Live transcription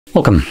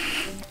Welcome.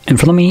 In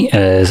front of me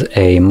is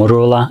a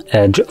Motorola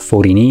Edge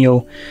 40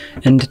 Neo,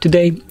 and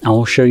today I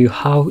will show you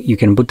how you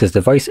can boot this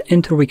device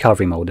into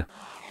recovery mode.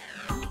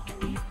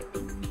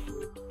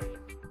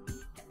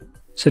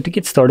 So to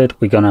get started,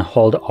 we're gonna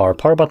hold our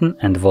power button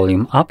and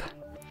volume up.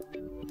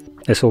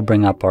 This will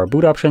bring up our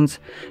boot options,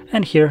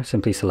 and here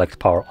simply select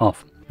power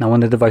off. Now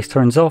when the device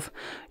turns off,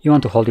 you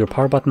want to hold your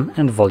power button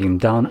and volume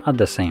down at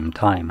the same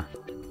time.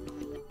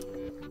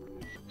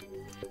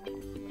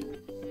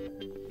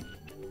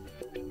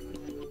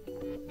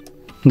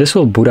 This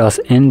will boot us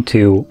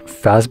into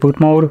fast boot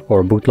mode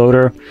or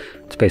bootloader.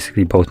 It's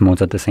basically both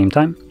modes at the same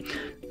time.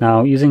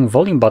 Now using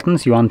volume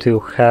buttons, you want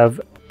to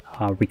have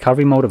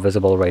recovery mode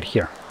visible right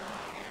here.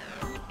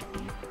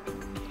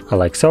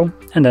 Like so,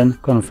 and then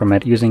confirm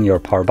it using your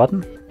power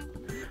button.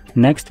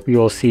 Next, we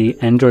will see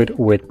Android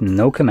with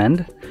no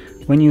command.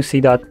 When you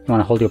see that, you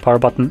want to hold your power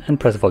button and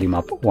press volume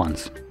up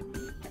once.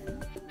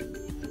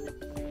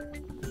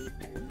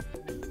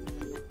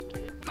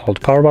 Hold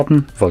power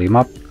button, volume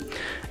up,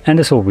 and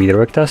this will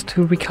redirect us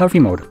to recovery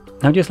mode.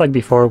 Now just like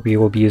before, we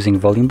will be using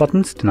volume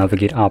buttons to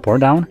navigate up or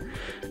down,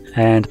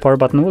 and power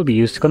button will be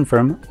used to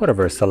confirm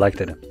whatever is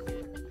selected.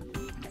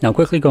 Now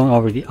quickly going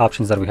over the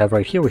options that we have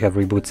right here, we have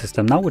reboot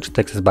system now, which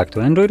takes us back to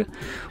Android.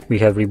 We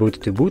have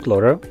reboot to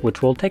bootloader,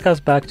 which will take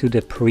us back to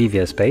the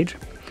previous page.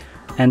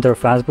 Enter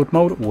fast boot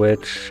mode,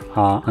 which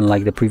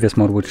unlike the previous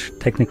mode, which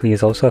technically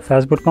is also a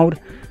fast boot mode,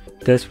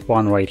 this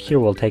one right here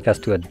will take us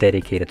to a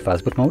dedicated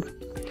fast boot mode.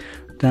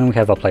 Then we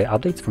have apply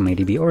updates from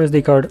ADB or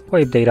SD card,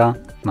 wipe data,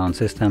 mount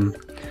system,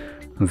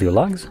 view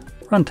logs,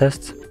 run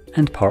tests,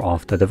 and power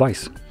off the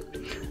device.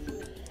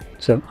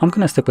 So I'm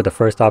gonna stick with the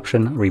first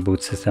option,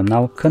 reboot system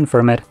now,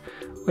 confirm it,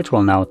 which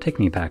will now take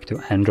me back to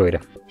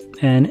Android,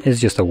 and is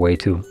just a way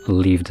to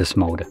leave this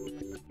mode.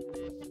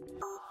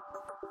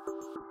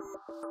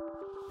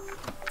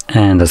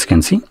 And as you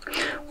can see,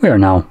 we are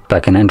now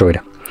back in Android.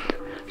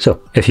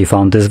 So if you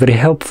found this video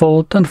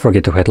helpful, don't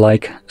forget to hit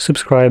like,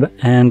 subscribe,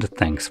 and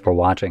thanks for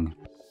watching.